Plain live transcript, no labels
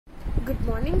Good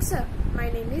morning, sir. My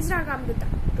name is Ragamrutha.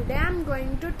 Today I am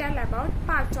going to tell about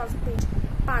parts of speech.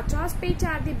 Parts of speech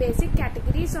are the basic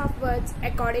categories of words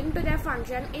according to their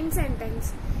function in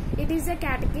sentence. It is a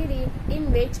category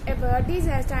in which a word is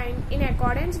assigned in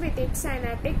accordance with its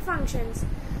syntactic functions.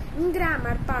 In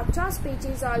grammar, parts of speech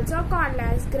is also called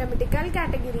as grammatical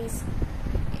categories.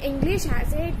 English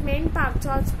has 8 main parts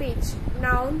of speech: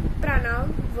 noun,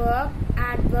 pronoun, verb,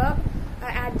 adverb,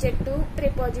 adjective,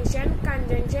 preposition,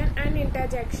 conjunction and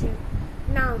interjection.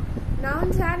 Noun.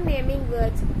 Nouns are naming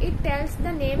words. It tells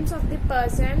the names of the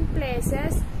person,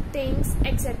 places, things,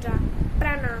 etc.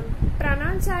 Pronoun.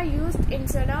 Pronouns are used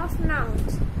instead of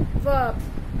nouns. Verb.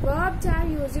 Verbs are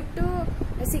used to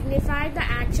signify the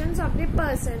actions of the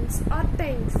persons or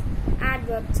things.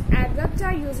 Adverbs. Adverbs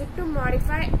are used to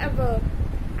modify a verb.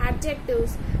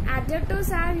 Adjectives.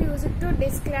 Adjectives are used to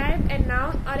describe a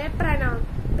noun or a pronoun.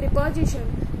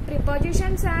 Preposition.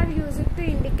 Prepositions are used to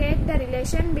indicate the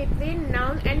relation between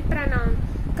noun and pronoun.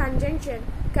 Conjunction.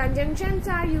 Conjunctions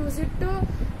are used to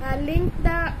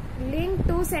link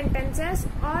two sentences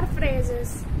or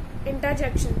phrases.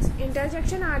 Interjections.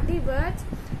 Interjection are the words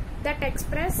that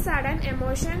express sudden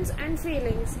emotions and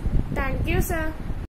feelings. Thank you, sir.